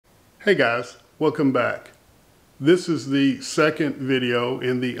Hey guys, welcome back. This is the second video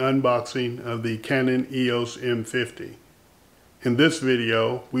in the unboxing of the Canon EOS M50. In this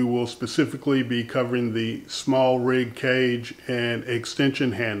video, we will specifically be covering the SmallRig Cage and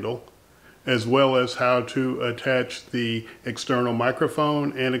extension handle, as well as how to attach the external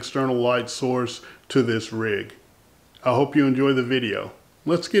microphone and external light source to this rig. I hope you enjoy the video.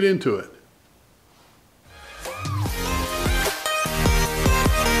 Let's get into it.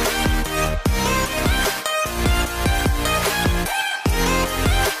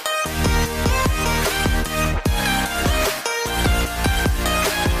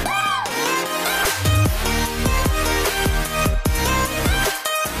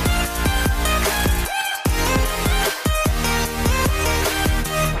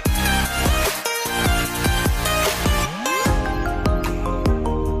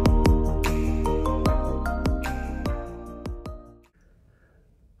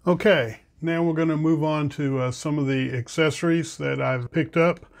 Okay, now we're going to move on to some of the accessories that I've picked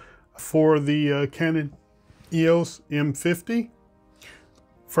up for the Canon EOS M50.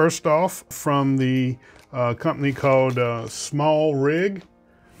 First off, from the company called SmallRig,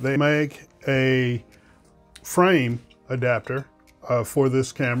 they make a frame adapter for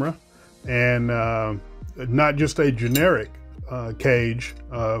this camera, and not just a generic cage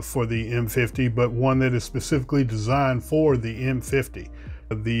for the M50, but one that is specifically designed for the M50.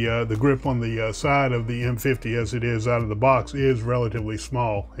 The grip on the side of the M50 as it is out of the box is relatively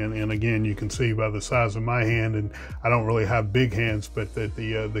small, and again, you can see by the size of my hand, and I don't really have big hands, but that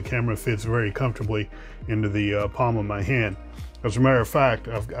the camera fits very comfortably into the palm of my hand. As a matter of fact,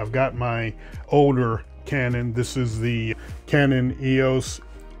 I've got my older Canon. This is the Canon EOS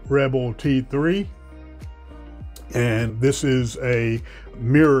Rebel T3, and this is a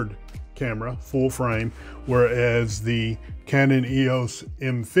mirrored camera, full frame, whereas the Canon EOS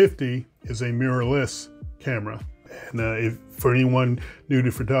M50 is a mirrorless camera. And for anyone new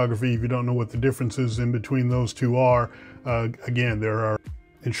to photography, if you don't know what the differences in between those two are, again, there are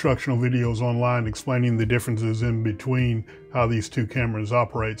instructional videos online explaining the differences in between how these two cameras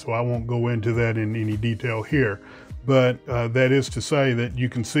operate, so I won't go into that in any detail here. But that is to say that you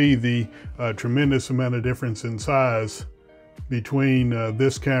can see the tremendous amount of difference in size between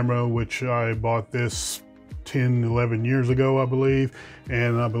this camera, which I bought this 10-11 years ago, I believe,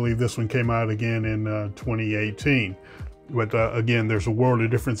 and I believe this one came out again in 2018. But again, there's a world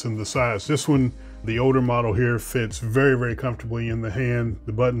of difference in the size. This one, the older model here, fits very comfortably in the hand.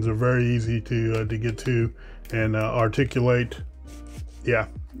 The buttons are very easy to get to and articulate. Yeah,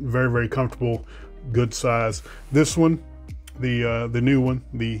 very comfortable, good size. This one, the new one,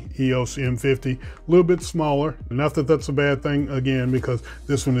 the EOS M50, a little bit smaller. Not that that's a bad thing, again, because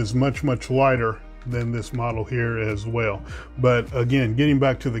this one is much lighter than this model here as well. But again, getting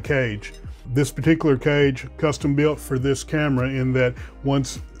back to the cage, this particular cage custom built for this camera, in that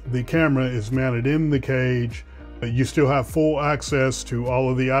once the camera is mounted in the cage, you still have full access to all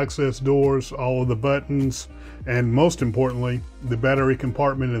of the access doors, all of the buttons, and most importantly, the battery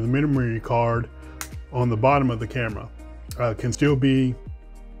compartment and the memory card on the bottom of the camera can still be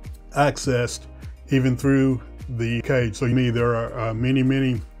accessed even through the cage. So there are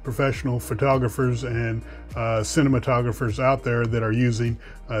many professional photographers and cinematographers out there that are using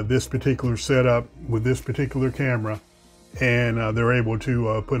this particular setup with this particular camera, and they're able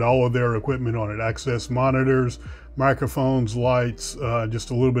to put all of their equipment on it. Access monitors, microphones, lights,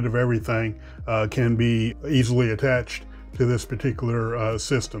 just a little bit of everything can be easily attached to this particular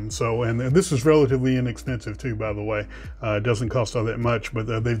system. So, and this is relatively inexpensive too, by the way. It doesn't cost all that much, but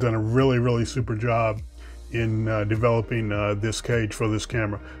they've done a really super job in developing this cage for this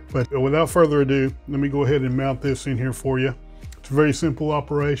camera. But without further ado, let me go ahead and mount this in here for you. It's a very simple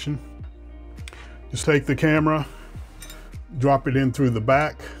operation. Just take the camera, drop it in through the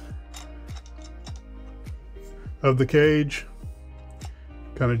back of the cage,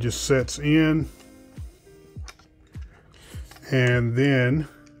 kind of just sets in, and then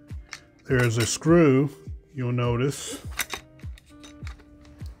there's a screw, you'll notice,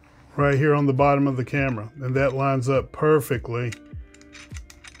 right here on the bottom of the camera, and that lines up perfectly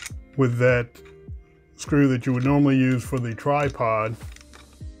with that screw that you would normally use for the tripod.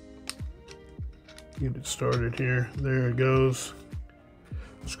 Get it started here. There it goes.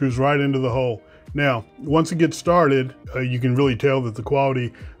 Screws right into the hole. Now, once it gets started, you can really tell that the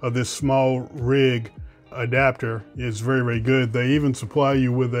quality of this SmallRig adapter is very good. They even supply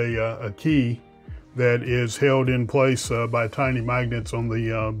you with a key that is held in place by tiny magnets on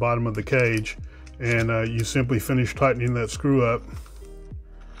the bottom of the cage, and you simply finish tightening that screw up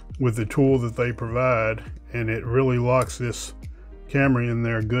with the tool that they provide, and it really locks this camera in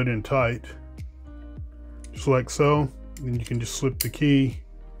there good and tight, just like so. Then you can just slip the key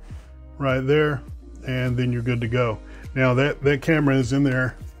right there, and then you're good to go. Now that camera is in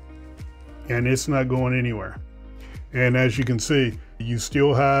there and it's not going anywhere. And as you can see, you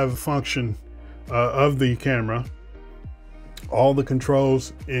still have function of the camera. All the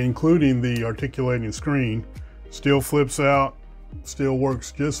controls, including the articulating screen, still flips out, still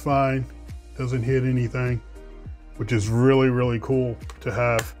works just fine, doesn't hit anything, which is really, really cool to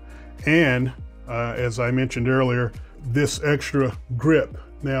have. And as I mentioned earlier, this extra grip.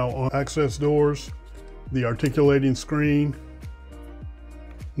 Now on access doors, the articulating screen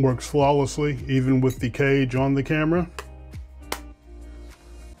works flawlessly, even with the cage on the camera.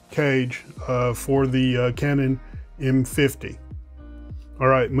 Cage for the Canon M50. All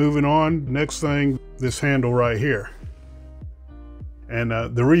right, moving on. Next thing, this handle right here. And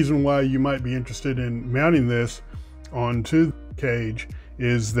the reason why you might be interested in mounting this onto the cage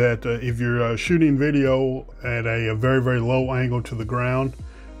is that if you're shooting video at a very, very low angle to the ground,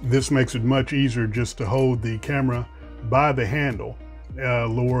 this makes it much easier just to hold the camera by the handle,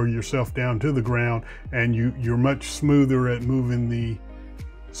 lower yourself down to the ground, and you're much smoother at moving the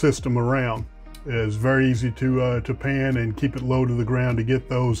system around. It's very easy to pan and keep it low to the ground to get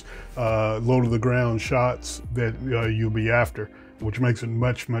those low to the ground shots that you'll be after, which makes it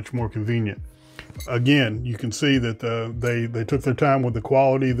much, much more convenient. Again, you can see that they took their time with the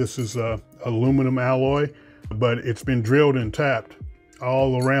quality. This is aluminum alloy, but it's been drilled and tapped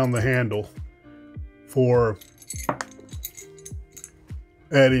all around the handle for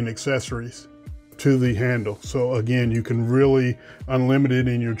adding accessories to the handle. So again, you can really unlimited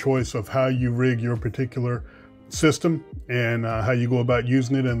in your choice of how you rig your particular system and how you go about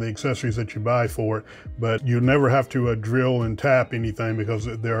using it and the accessories that you buy for it. But you never have to drill and tap anything, because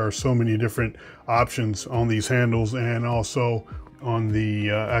there are so many different options on these handles and also on the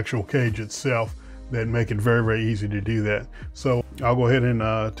actual cage itself that make it very, very easy to do that. So I'll go ahead and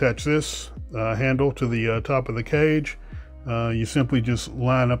attach this handle to the top of the cage. You simply just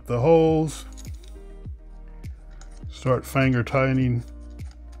line up the holes, start finger tightening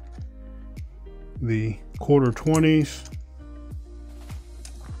the 1/4-20s.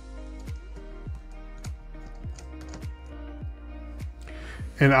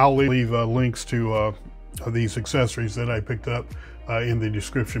 And I'll leave links to these accessories that I picked up in the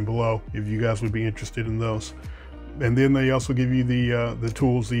description below if you guys would be interested in those. And then they also give you the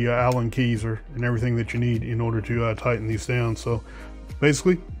tools, the Allen keys and everything that you need in order to tighten these down. So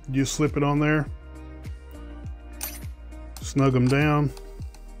basically, you just slip it on there, snug them down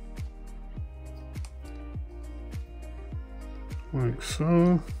like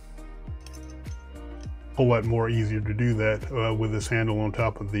so. A whole lot more easier to do that with this handle on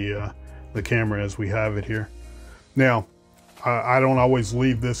top of the camera as we have it here. Now, I don't always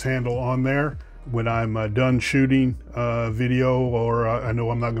leave this handle on there when I'm done shooting video, or I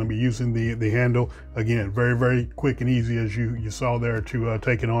know I'm not going to be using the handle. Again, very, very quick and easy, as you saw there, to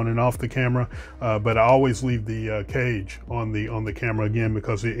take it on and off the camera. But I always leave the cage on the camera, again,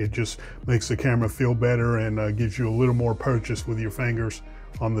 because it just makes the camera feel better and gives you a little more purchase with your fingers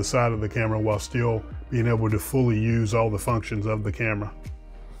on the side of the camera while still being able to fully use all the functions of the camera.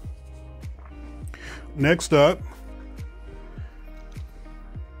 Next up,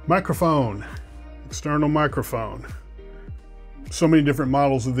 microphone. External microphone. So many different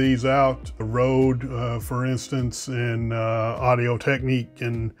models of these out. A Rode, for instance, and Audio Technique,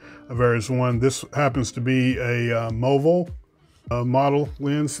 and various one. This happens to be a Movo model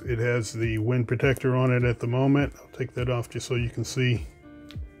lens. It has the wind protector on it at the moment. I'll take that off just so you can see.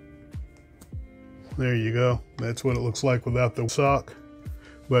 There you go. That's what it looks like without the sock.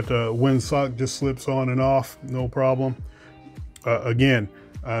 But wind sock just slips on and off, no problem. Again,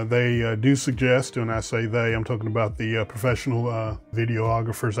 they do suggest, and I say they, I'm talking about the professional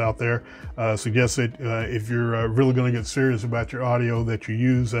videographers out there, suggest that if you're really going to get serious about your audio, that you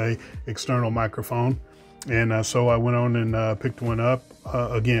use a external microphone. And so I went on and picked one up.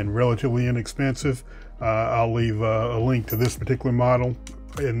 Again, relatively inexpensive. I'll leave a link to this particular model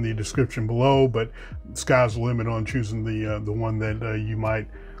in the description below, but sky's the limit on choosing the one that you might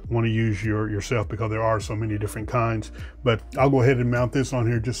want to use yourself, because there are so many different kinds. But I'll go ahead and mount this on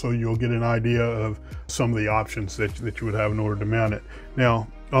here just so you'll get an idea of some of the options that you would have in order to mount it. Now,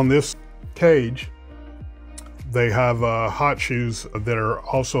 on this cage, they have hot shoes that are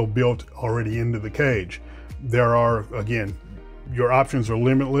also built already into the cage. There are, again, your options are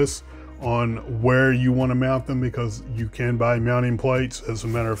limitless on where you want to mount them, because you can buy mounting plates. As a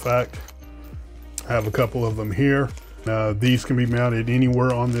matter of fact, I have a couple of them here. These can be mounted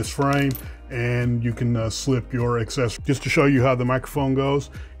anywhere on this frame, and you can slip your accessory. Just to show you how the microphone goes,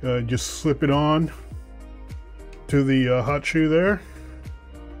 just slip it on to the hot shoe there,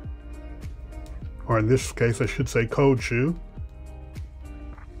 or in this case I should say cold shoe,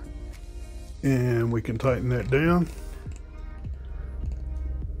 and we can tighten that down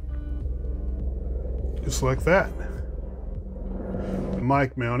just like that.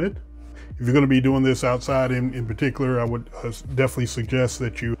 Mic mounted. If you're going to be doing this outside in particular, I would definitely suggest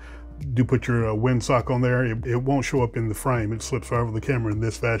that you do put your windsock on there. It won't show up in the frame. It slips right over the camera in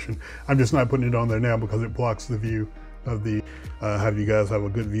this fashion. I'm just not putting it on there now because it blocks the view of the, have you guys have a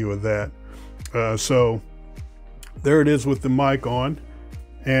good view of that. So there it is with the mic on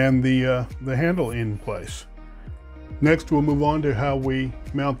and the handle in place. Next, we'll move on to how we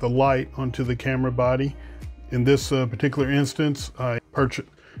mount the light onto the camera body. In this particular instance, I purchased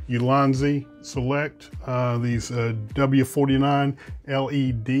Ulanzi Select, these W49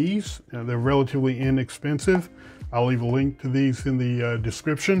 LEDs. They're relatively inexpensive. I'll leave a link to these in the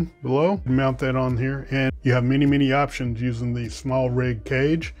description below. Mount that on here, and you have many options using the SmallRig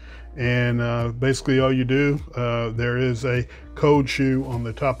Cage. And basically all you do, there is a code shoe on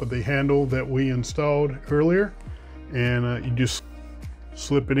the top of the handle that we installed earlier, and you just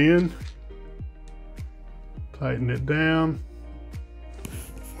slip it in, tighten it down.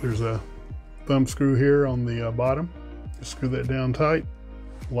 There's a thumb screw here on the bottom. Just screw that down tight.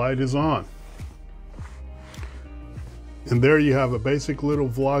 Light is on. And there you have a basic little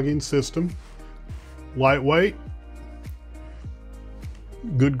vlogging system. Lightweight,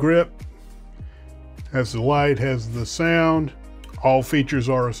 good grip, has the light, has the sound. All features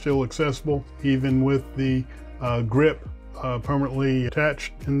are still accessible, even with the grip permanently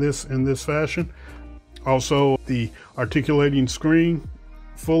attached in this fashion. Also, the articulating screen,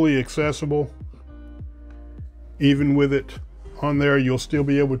 fully accessible. Even with it on there, you'll still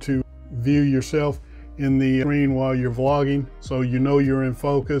be able to view yourself in the screen while you're vlogging, so you know you're in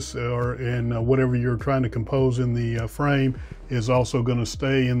focus, or in whatever you're trying to compose in the frame is also going to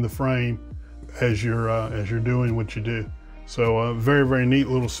stay in the frame as you're doing what you do. So very neat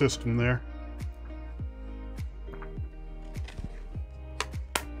little system there.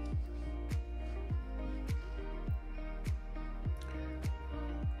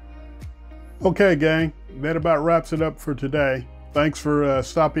 Okay, gang, that about wraps it up for today. Thanks for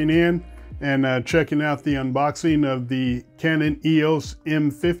stopping in and checking out the unboxing of the Canon EOS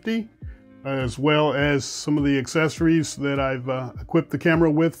M50, as well as some of the accessories that I've equipped the camera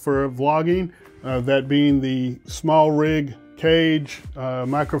with for vlogging, that being the SmallRig Cage,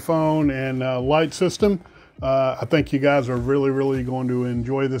 microphone, and light system. I think you guys are really going to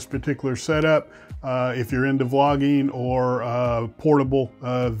enjoy this particular setup. If you're into vlogging or portable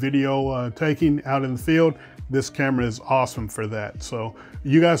video taking out in the field, this camera is awesome for that. So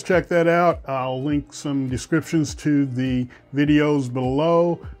you guys check that out. I'll link some descriptions to the videos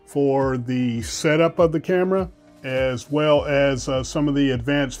below for the setup of the camera, as well as some of the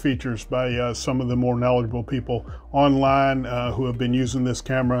advanced features by some of the more knowledgeable people online who have been using this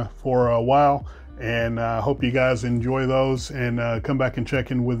camera for a while. And I hope you guys enjoy those and come back and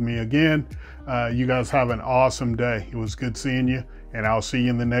check in with me again. You guys have an awesome day. It was good seeing you, and I'll see you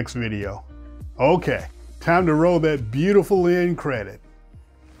in the next video. Okay, time to roll that beautiful end credit.